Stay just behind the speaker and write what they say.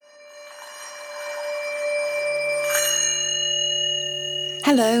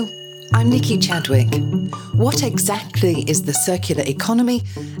Hello, I'm Nikki Chadwick. What exactly is the circular economy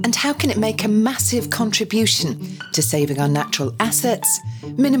and how can it make a massive contribution to saving our natural assets,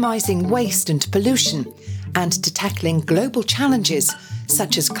 minimising waste and pollution, and to tackling global challenges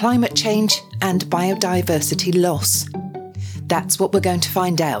such as climate change and biodiversity loss? That's what we're going to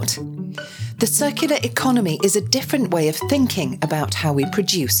find out. The circular economy is a different way of thinking about how we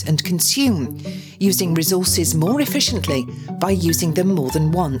produce and consume, using resources more efficiently by using them more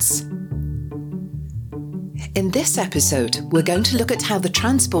than once. In this episode, we're going to look at how the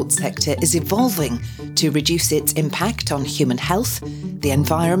transport sector is evolving to reduce its impact on human health, the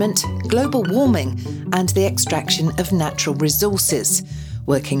environment, global warming, and the extraction of natural resources,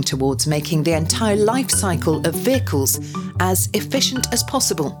 working towards making the entire life cycle of vehicles as efficient as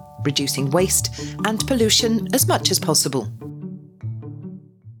possible, reducing waste and pollution as much as possible.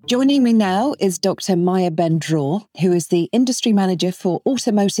 Joining me now is Dr. Maya Ben Dror, who is the Industry Manager for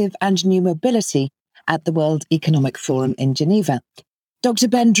Automotive and New Mobility at the World Economic Forum in Geneva. Dr.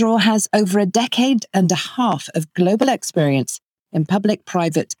 Ben Dror has over a decade and a half of global experience in public,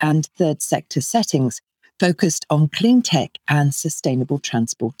 private and third sector settings, focused on clean tech and sustainable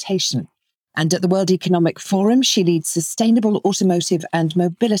transportation. And at the World Economic Forum, she leads sustainable automotive and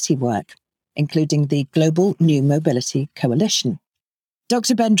mobility work, including the Global New Mobility Coalition.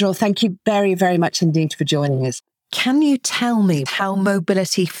 Dr. Ben Dror, thank you very, very much indeed for joining us. Can you tell me how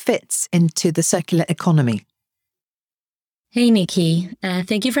mobility fits into the circular economy? Hey, Nikki.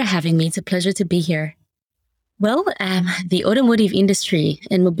 Thank you for having me. It's a pleasure to be here. Well, the automotive industry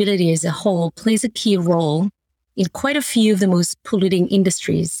and mobility as a whole plays a key role in quite a few of the most polluting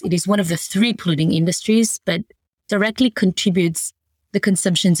industries. It is one of the 3 polluting industries, but directly contributes the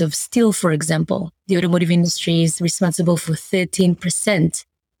consumptions of steel, for example. The automotive industry is responsible for 13%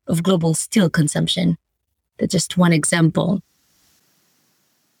 of global steel consumption. That's just one example.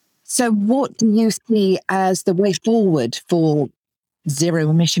 So what do you see as the way forward for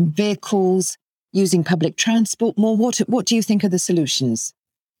zero-emission vehicles, using public transport more? What do you think are the solutions?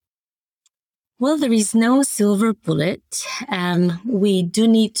 Well, there is no silver bullet. We do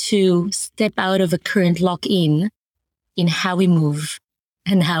need to step out of a current lock-in in how we move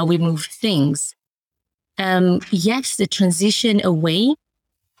and how we move things. Yes, the transition away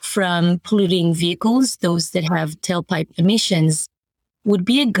from polluting vehicles, those that have tailpipe emissions, would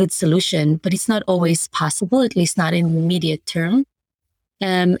be a good solution, but it's not always possible, at least not in the immediate term.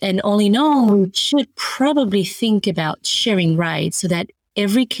 And all in all, we should probably think about sharing rides so that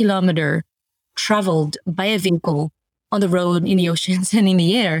every kilometer traveled by a vehicle on the road, in the oceans, and in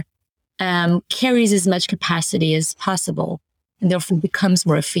the air carries as much capacity as possible and therefore becomes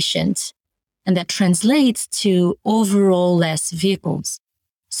more efficient. And that translates to overall less vehicles.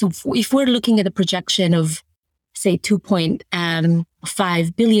 So if we're looking at a projection of, say,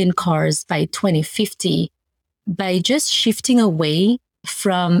 2.5 billion cars by 2050, by just shifting away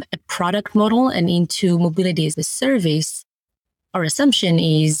from a product model and into mobility as a service, our assumption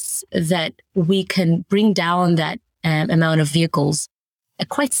is that we can bring down that amount of vehicles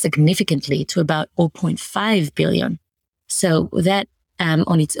quite significantly to about 0.5 billion. So that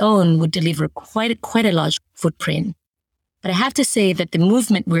on its own would deliver quite a large footprint. But I have to say that the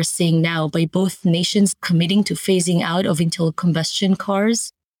movement we're seeing now by both nations committing to phasing out of internal combustion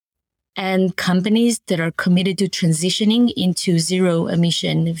cars and companies that are committed to transitioning into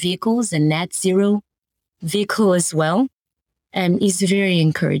zero-emission vehicles and net zero vehicle as well, is very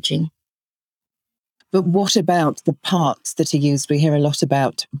encouraging. But what about the parts that are used? We hear a lot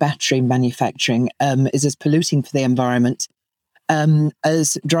about battery manufacturing is as polluting for the environment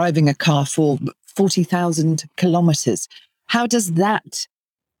as driving a car for 40,000 kilometres. How does that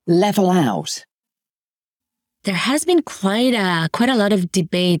level out? There has been quite a lot of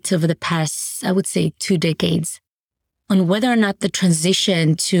debate over the past, I would say, 2 decades on whether or not the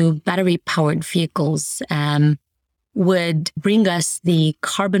transition to battery-powered vehicles would bring us the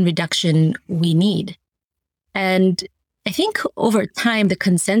carbon reduction we need. And I think over time, the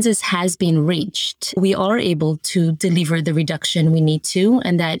consensus has been reached. We are able to deliver the reduction we need to,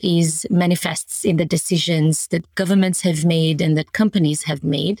 and that is manifests in the decisions that governments have made and that companies have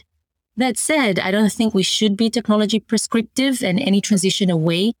made. That said, I don't think we should be technology prescriptive, and any transition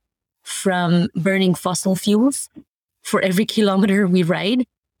away from burning fossil fuels for every kilometer we ride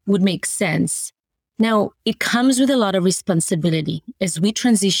would make sense. Now, it comes with a lot of responsibility as we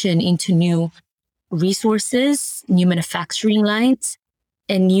transition into new resources, new manufacturing lines,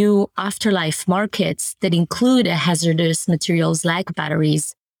 and new afterlife markets that include hazardous materials like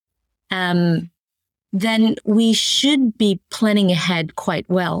batteries. Then we should be planning ahead quite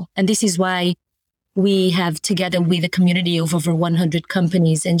well. And this is why we have, together with a community of over 100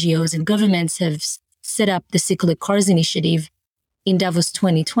 companies, NGOs, and governments, have set up the Circular Cars Initiative in Davos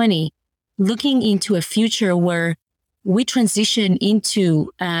 2020, looking into a future where we transition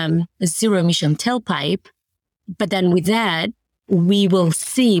into a zero-emission tailpipe, but then with that, we will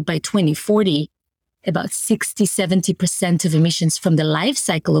see by 2040 about 60-70% of emissions from the life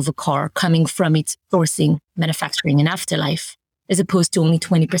cycle of a car coming from its sourcing, manufacturing, and afterlife, as opposed to only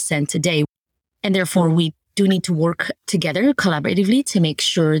 20% today. And therefore, we do need to work together collaboratively to make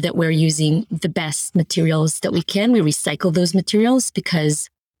sure that we're using the best materials that we can. We recycle those materials because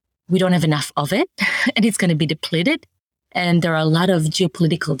we don't have enough of it and it's going to be depleted. And there are a lot of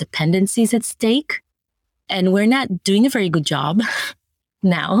geopolitical dependencies at stake. And we're not doing a very good job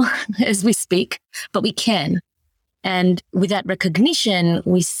now as we speak, but we can. And with that recognition,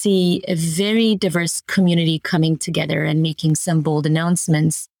 we see a very diverse community coming together and making some bold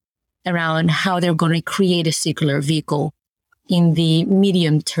announcements around how they're going to create a circular vehicle in the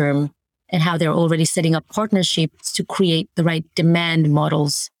medium term and how they're already setting up partnerships to create the right demand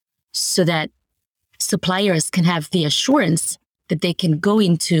models so that suppliers can have the assurance that they can go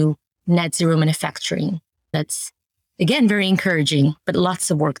into net zero manufacturing. That's, again, very encouraging, but lots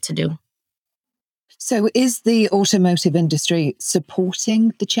of work to do. So is the automotive industry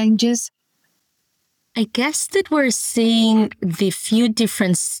supporting the changes? I guess that we're seeing the few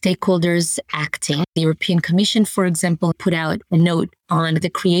different stakeholders acting. The European Commission, for example, put out a note on the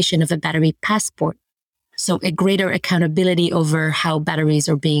creation of a battery passport. So a greater accountability over how batteries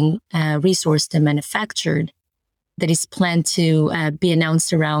are being resourced and manufactured that is planned to be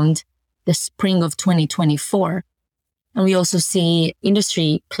announced around the spring of 2024. And we also see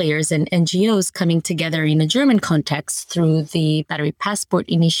industry players and NGOs coming together in a German context through the Battery Passport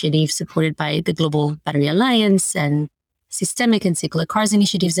Initiative supported by the Global Battery Alliance and Systemic and Circular Cars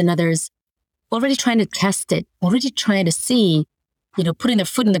Initiatives and others, already trying to test it, already trying to see, putting their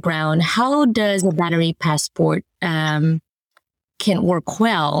foot in the ground, how does a battery passport can work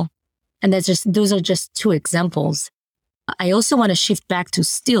well? And those are just two examples. I also want to shift back to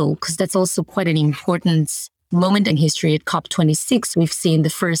steel because that's also quite an important moment in history. At COP26, we've seen the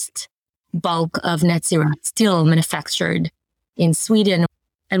first bulk of net zero steel manufactured in Sweden.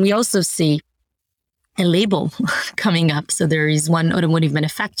 And we also see a label coming up. So there is one automotive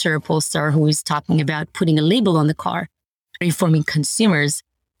manufacturer, Polestar, who is talking about putting a label on the car, informing consumers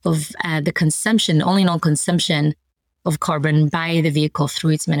of the consumption, only non-consumption of carbon by the vehicle through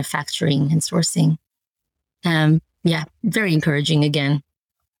its manufacturing and sourcing. Very encouraging again.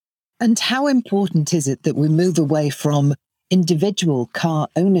 And how important is it that we move away from individual car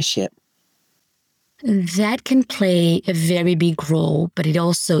ownership? That can play a very big role, but it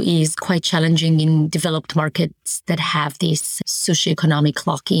also is quite challenging in developed markets that have this socioeconomic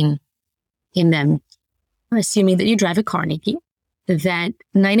lock-in in them. Assuming that you drive a car, Nikki, that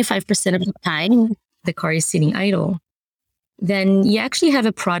 95% of the time the car is sitting idle, then you actually have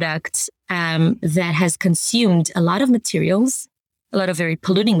a product that has consumed a lot of materials, a lot of very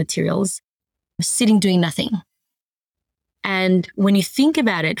polluting materials, sitting doing nothing. And when you think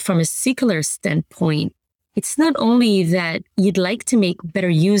about it from a circular standpoint, it's not only that you'd like to make better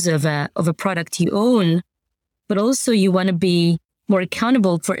use of a product you own, but also you want to be more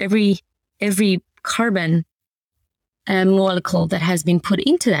accountable for every carbon molecule that has been put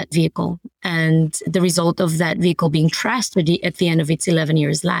into that vehicle and the result of that vehicle being trashed at the end of its 11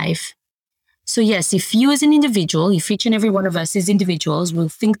 years life. So yes, if you as an individual, if each and every one of us as individuals will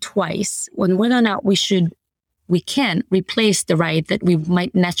think twice on whether or not we can replace the ride that we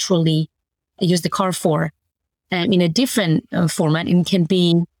might naturally use the car for in a different format, it can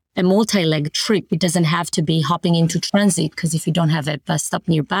be a multi-leg trip. It doesn't have to be hopping into transit, because if you don't have a bus stop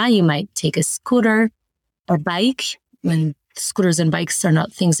nearby, you might take a scooter or bike. When scooters and bikes are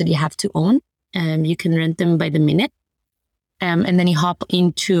not things that you have to own, you can rent them by the minute. And then you hop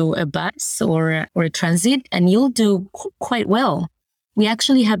into a bus or a transit and you'll do quite well. We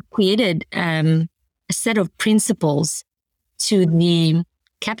actually have created a set of principles to the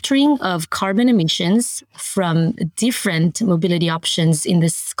capturing of carbon emissions from different mobility options in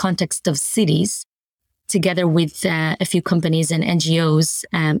this context of cities, together with a few companies and NGOs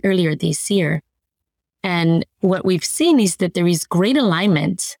earlier this year. And what we've seen is that there is great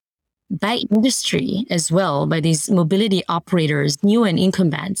alignment by industry as well, by these mobility operators, new and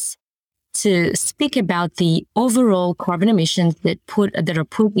incumbents, to speak about the overall carbon emissions that are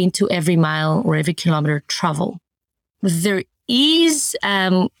put into every mile or every kilometer travel. There is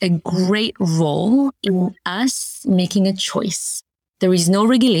a great role in us making a choice. There is no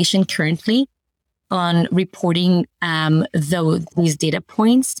regulation currently on reporting these data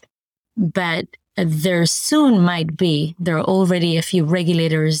points, but there are already a few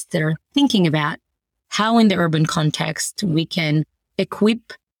regulators that are thinking about how in the urban context we can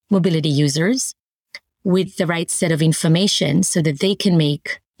equip mobility users with the right set of information so that they can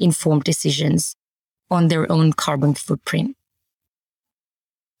make informed decisions on their own carbon footprint.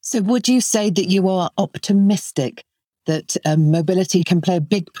 So would you say that you are optimistic that mobility can play a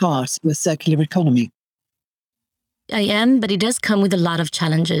big part with circular economy? I am, but it does come with a lot of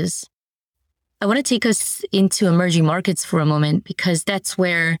challenges. I want to take us into emerging markets for a moment, because that's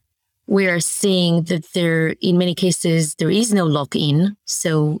where we are seeing that in many cases, there is no lock-in.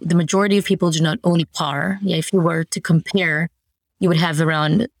 So the majority of people do not own a car. If you were to compare, you would have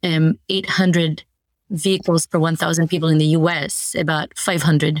around 800 vehicles per 1,000 people in the US, about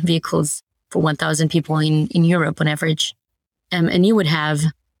 500 vehicles for 1,000 people in Europe on average. And you would have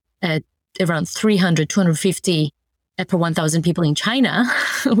around 300, 250 per 1,000 people in China,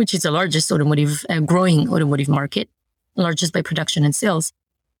 which is the largest growing automotive market, largest by production and sales.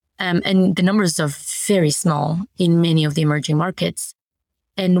 And the numbers are very small in many of the emerging markets.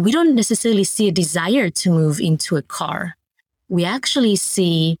 And we don't necessarily see a desire to move into a car. We actually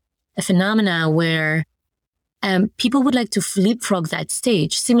see a phenomena where people would like to leapfrog that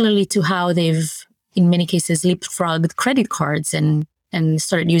stage, similarly to how they've, in many cases, leapfrogged credit cards and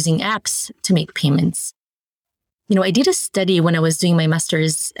started using apps to make payments. I did a study when I was doing my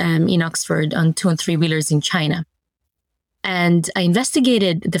master's in Oxford on 2- and 3-wheelers in China. And I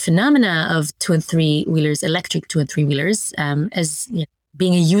investigated the phenomena of 2- and 3-wheelers, electric 2- and 3-wheelers, as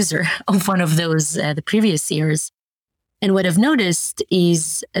being a user of one of those the previous years. And what I've noticed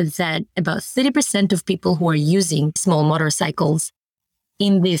is that about 30% of people who are using small motorcycles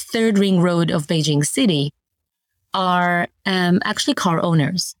in the third ring road of Beijing City are actually car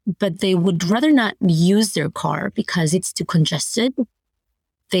owners, but they would rather not use their car because it's too congested.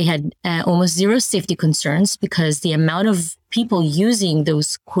 They had almost zero safety concerns because the amount of people using those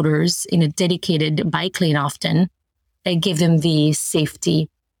scooters in a dedicated bike lane often gave them the safety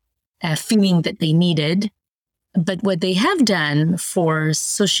feeling that they needed. But what they have done for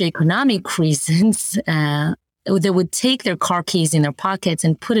socioeconomic reasons, they would take their car keys in their pockets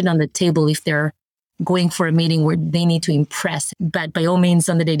and put it on the table if they're going for a meeting where they need to impress. But by all means,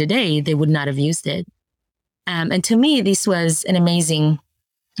 on the day-to-day, they would not have used it. And to me, this was an amazing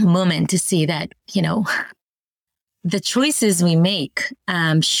moment to see that, the choices we make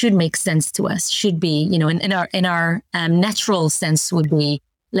should make sense to us, should be, in our natural sense would be,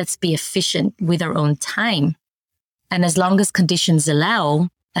 let's be efficient with our own time. And as long as conditions allow,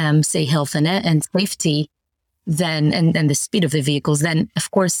 say health and safety, then, and the speed of the vehicles, then of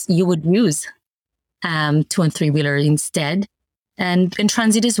course you would use 2- and 3-wheeler instead. And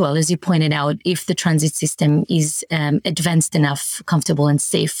transit as well, as you pointed out, if the transit system is advanced enough, comfortable and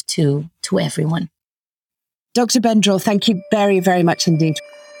safe to everyone. Dr. Ben Dror, thank you very, very much indeed.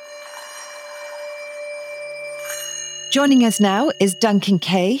 Joining us now is Duncan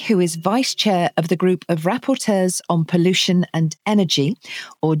Kay, who is Vice Chair of the Group of Rapporteurs on Pollution and Energy,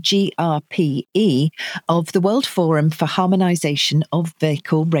 or GRPE, of the World Forum for Harmonization of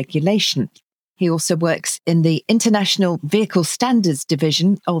Vehicle Regulations. He also works in the International Vehicle Standards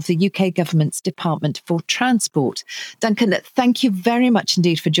Division of the UK Government's Department for Transport. Duncan, thank you very much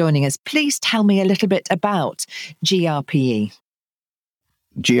indeed for joining us. Please tell me a little bit about GRPE.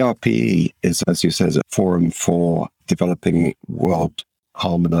 GRPE is, as you said, a forum for developing world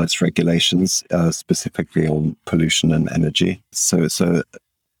harmonized regulations, specifically on pollution and energy. So it's a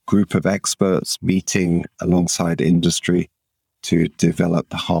group of experts meeting alongside industry to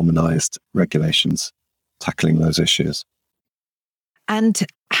develop harmonized regulations, tackling those issues. And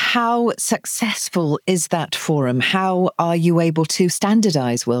how successful is that forum? How are you able to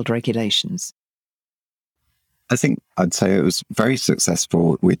standardize world regulations? I think I'd say it was very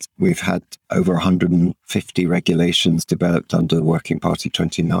successful. We've had over 150 regulations developed under Working Party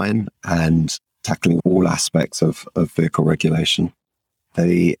 29 and tackling all aspects of vehicle regulation.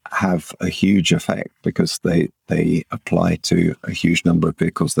 They have a huge effect because they apply to a huge number of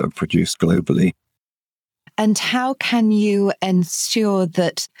vehicles that are produced globally. And how can you ensure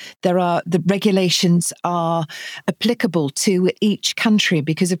that the regulations are applicable to each country?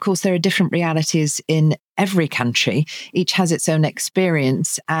 Because, of course, there are different realities in every country. Each has its own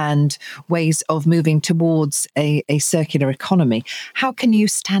experience and ways of moving towards a circular economy. How can you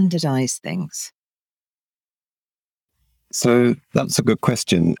standardize things? So that's a good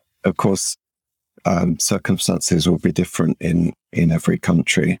question. Of course, circumstances will be different in every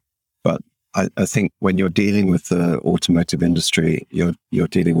country, but I think when you're dealing with the automotive industry, you're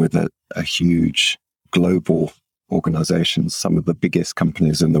dealing with a huge global organizations, some of the biggest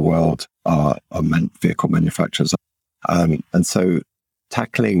companies in the world, vehicle manufacturers. And so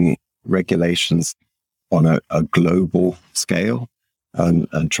tackling regulations on a global scale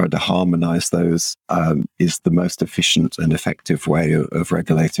and try to harmonize those is the most efficient and effective way of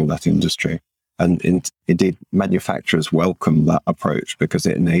regulating that industry. And indeed, manufacturers welcome that approach because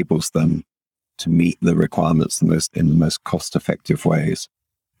it enables them to meet the requirements in the most cost-effective ways.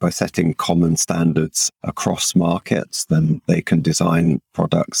 By setting common standards across markets, then they can design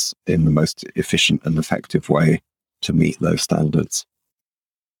products in the most efficient and effective way to meet those standards.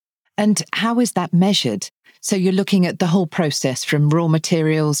 And how is that measured? So you're looking at the whole process from raw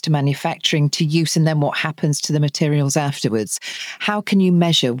materials to manufacturing to use, and then what happens to the materials afterwards. How can you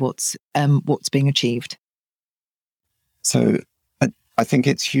measure what's being achieved? So I think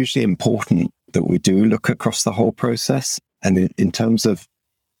it's hugely important that we do look across the whole process. And in terms of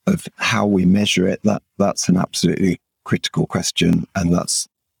how we measure it, that's an absolutely critical question. And that's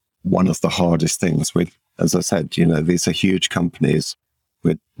one of the hardest things. As I said, these are huge companies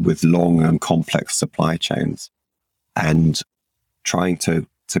with long and complex supply chains, and trying to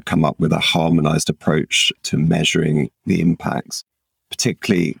come up with a harmonized approach to measuring the impacts,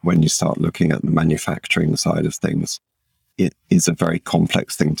 particularly when you start looking at the manufacturing side of things, it is a very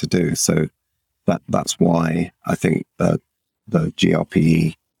complex thing to do. So that's why I think that the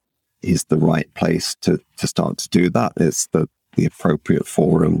GRPE is the right place to start to do that. It's the appropriate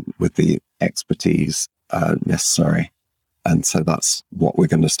forum with the expertise necessary. And so that's what we're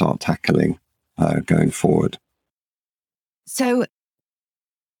going to start tackling going forward. So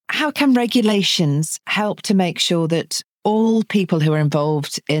how can regulations help to make sure that all people who are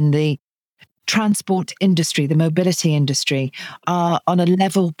involved in the transport industry, the mobility industry, are on a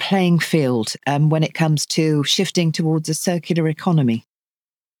level playing field when it comes to shifting towards a circular economy?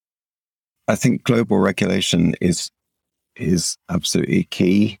 I think global regulation is absolutely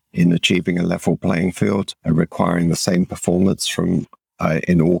key in achieving a level playing field and requiring the same performance from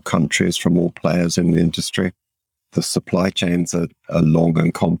in all countries, from all players in the industry. The supply chains are long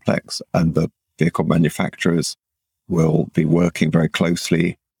and complex, and the vehicle manufacturers will be working very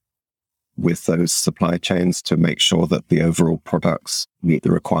closely with those supply chains to make sure that the overall products meet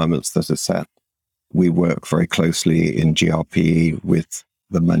the requirements that are set. We work very closely in GRPE with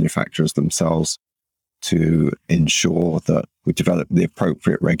the manufacturers themselves to ensure that we develop the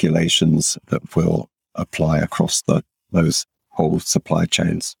appropriate regulations that will apply across those whole supply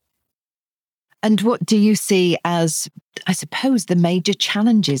chains. And what do you see as, I suppose, the major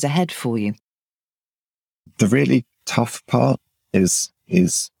challenges ahead for you? The really tough part is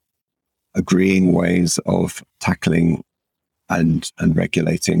agreeing ways of tackling and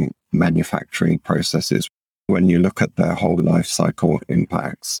regulating manufacturing processes. When you look at their whole life cycle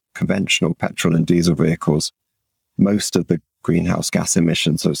impacts, conventional petrol and diesel vehicles, most of the greenhouse gas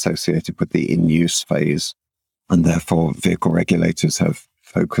emissions are associated with the in-use phase, and therefore vehicle regulators have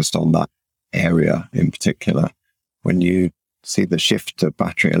focused on that area in particular. When you see the shift to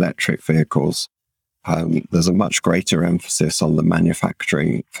battery electric vehicles, there's a much greater emphasis on the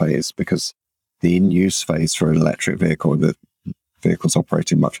manufacturing phase, because the in-use phase for an electric vehicle, the vehicle's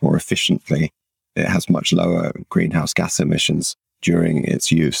operating much more efficiently. It has much lower greenhouse gas emissions during its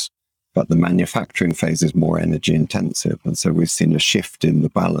use, but the manufacturing phase is more energy intensive. And so we've seen a shift in the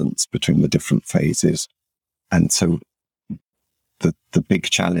balance between the different phases. And so the big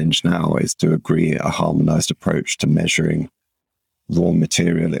challenge now is to agree a harmonized approach to measuring raw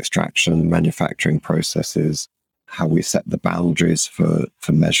material extraction, manufacturing processes, how we set the boundaries for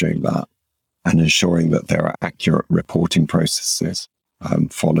measuring that, and ensuring that there are accurate reporting processes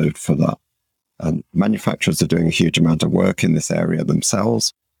followed for that. Manufacturers are doing a huge amount of work in this area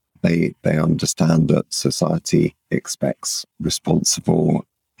themselves. They understand that society expects responsible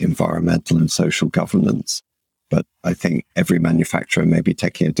environmental and social governance. But I think every manufacturer may be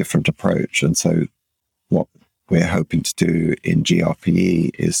taking a different approach. And so what we're hoping to do in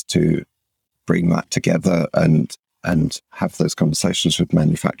GRPE is to bring that together and have those conversations with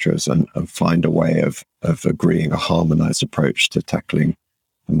manufacturers and find a way of agreeing a harmonized approach to tackling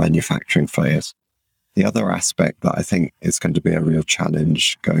the manufacturing phase. The other aspect that I think is going to be a real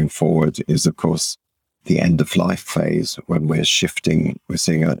challenge going forward is, of course, the end of life phase, when we're shifting. We're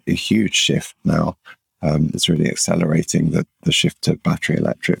seeing a huge shift now. It's really accelerating the shift to battery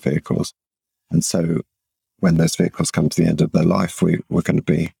electric vehicles. And so when those vehicles come to the end of their life, we're going to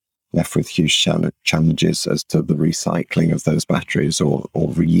be left with huge challenges as to the recycling of those batteries or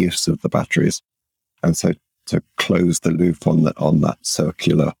reuse of the batteries. And so to close the loop on that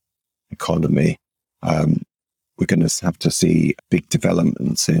circular economy, we're going to have to see big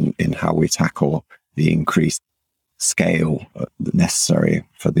developments in how we tackle the increased scale necessary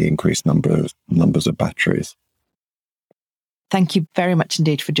for the increased numbers of batteries. Thank you very much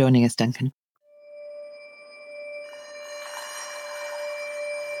indeed for joining us, Duncan.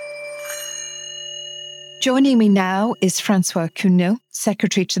 Joining me now is Francois Cugnot,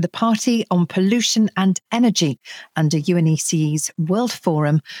 Secretary to the Party on Pollution and Energy under UNECE's World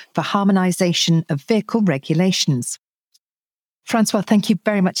Forum for Harmonization of Vehicle Regulations. Francois, thank you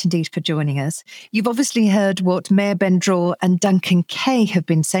very much indeed for joining us. You've obviously heard what Maya Ben Dror and Duncan Kay have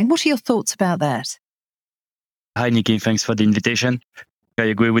been saying. What are your thoughts about that? Hi, Nikki. Thanks for the invitation. I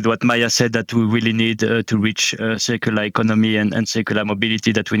agree with what Maya said, that we really need to reach circular economy and circular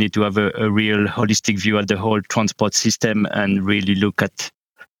mobility, that we need to have a real holistic view at the whole transport system and really look at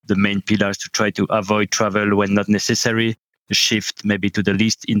the main pillars to try to avoid travel when not necessary, shift maybe to the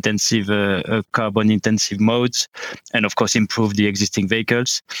least intensive, carbon intensive modes, and of course improve the existing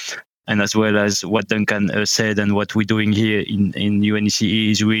vehicles. And as well as what Duncan said, and what we're doing here in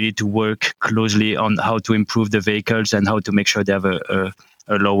UNECE is really to work closely on how to improve the vehicles and how to make sure they have a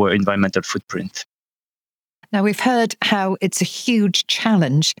lower environmental footprint. Now, we've heard how it's a huge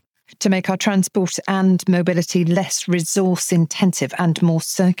challenge to make our transport and mobility less resource intensive and more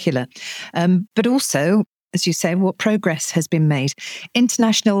circular. But also, as you say, what progress has been made.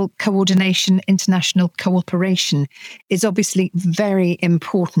 International coordination, international cooperation is obviously very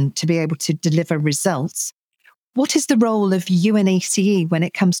important to be able to deliver results. What is the role of UNECE when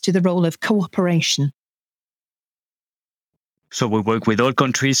it comes to the role of cooperation? So we work with all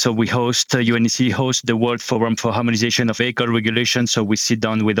countries. So we UNECE hosts the World Forum for Harmonization of Vehicle Regulations. So we sit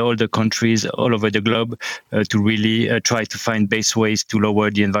down with all the countries all over the globe to really try to find best ways to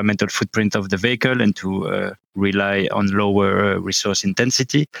lower the environmental footprint of the vehicle and to rely on lower resource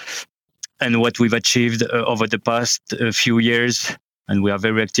intensity. And what we've achieved over the past few years, and we are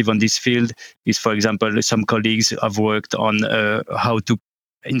very active on this field, is, for example, some colleagues have worked on how to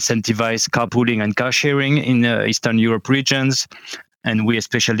incentivize carpooling and car sharing in Eastern Europe regions. And we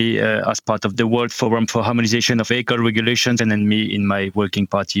especially, as part of the World Forum for Harmonization of Vehicle Regulations, and then me in my working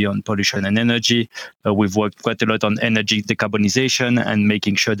party on pollution and energy, we've worked quite a lot on energy decarbonization and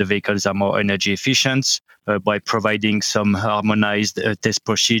making sure the vehicles are more energy efficient by providing some harmonized test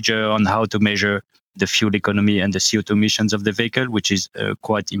procedure on how to measure the fuel economy and the CO2 emissions of the vehicle, which is a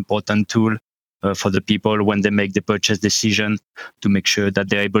quite important tool for the people when they make the purchase decision, to make sure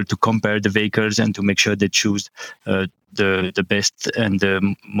that they're able to compare the vehicles and to make sure they choose the best and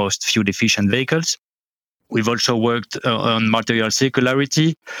the most fuel efficient vehicles. We've also worked on material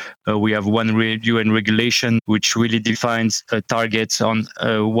circularity. We have one UN regulation which really defines targets on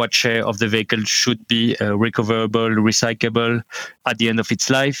what share of the vehicle should be recoverable, recyclable at the end of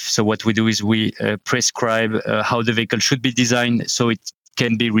its life. So what we do is we prescribe how the vehicle should be designed so it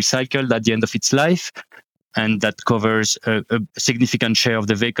can be recycled at the end of its life. And that covers a significant share of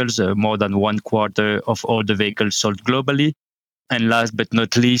the vehicles, more than 1/4 of all the vehicles sold globally. And last but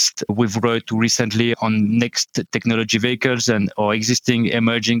not least, we've worked recently on next technology vehicles or existing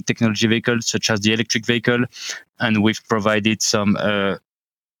emerging technology vehicles, such as the electric vehicle. And we've provided some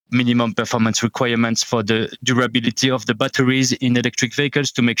minimum performance requirements for the durability of the batteries in electric vehicles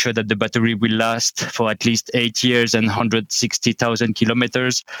to make sure that the battery will last for at least 8 years and 160,000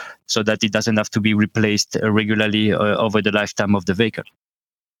 kilometers, so that it doesn't have to be replaced regularly over the lifetime of the vehicle.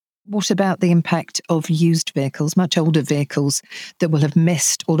 What about the impact of used vehicles, much older vehicles that will have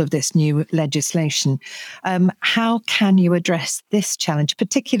missed all of this new legislation? How can you address this challenge,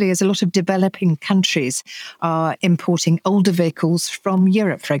 particularly as a lot of developing countries are importing older vehicles from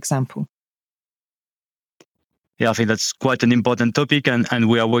Europe, for example? Yeah, I think that's quite an important topic, and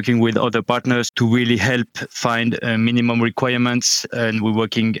we are working with other partners to really help find minimum requirements. And we're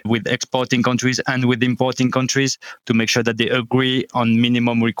working with exporting countries and with importing countries to make sure that they agree on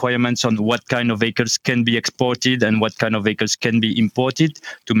minimum requirements on what kind of vehicles can be exported and what kind of vehicles can be imported,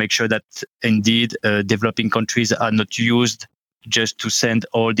 to make sure that indeed developing countries are not used just to send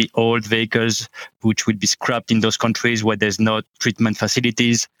all the old vehicles which would be scrapped in those countries where there's no treatment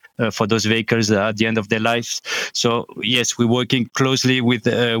facilities for those vehicles at the end of their lives. So yes, we're working closely with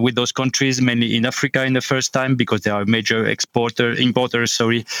those countries, mainly in Africa in the first time, because they are major importers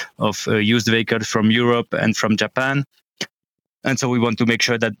of used vehicles from Europe and from Japan. And so we want to make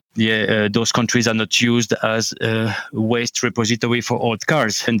sure that those countries are not used as a waste repository for old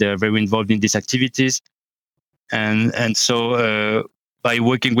cars, and they're very involved in these activities. And so by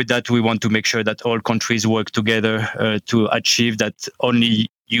working with that, we want to make sure that all countries work together to achieve that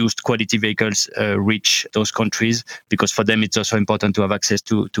only used quality vehicles reach those countries, because for them it's also important to have access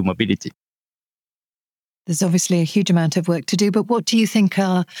to mobility. There's obviously a huge amount of work to do, but what do you think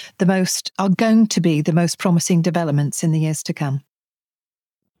are going to be the most promising developments in the years to come?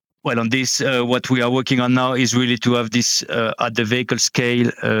 Well, on this, what we are working on now is really to have this at the vehicle scale,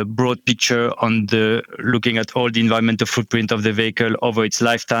 broad picture on looking at all the environmental footprint of the vehicle over its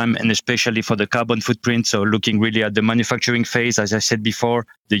lifetime, and especially for the carbon footprint. So looking really at the manufacturing phase, as I said before,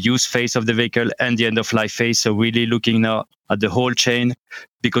 the use phase of the vehicle and the end of life phase. So really looking now at the whole chain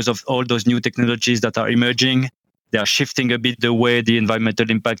because of all those new technologies that are emerging. They are shifting a bit the way the environmental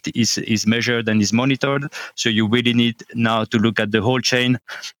impact is measured and is monitored. So you really need now to look at the whole chain.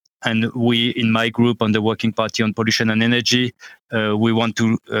 And we, in my group on the Working Party on Pollution and Energy, we want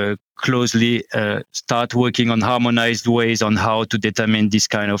to closely start working on harmonized ways on how to determine this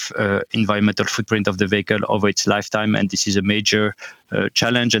kind of environmental footprint of the vehicle over its lifetime. And this is a major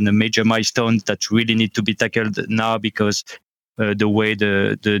challenge and a major milestone that really need to be tackled now, because the way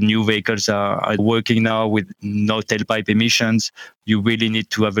the new vehicles are working now with no tailpipe emissions, you really need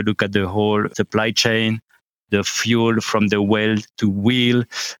to have a look at the whole supply chain, the fuel from the well to wheel,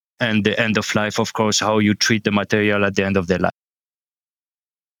 and the end of life, of course, how you treat the material at the end of their life.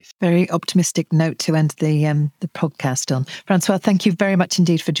 Very optimistic note to end the podcast on. Francois, thank you very much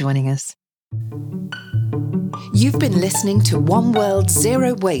indeed for joining us. You've been listening to One World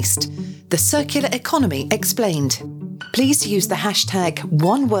Zero Waste, the circular economy explained. Please use the hashtag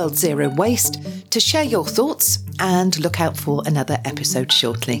OneWorldZeroWaste to share your thoughts and look out for another episode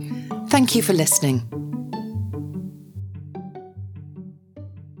shortly. Thank you for listening.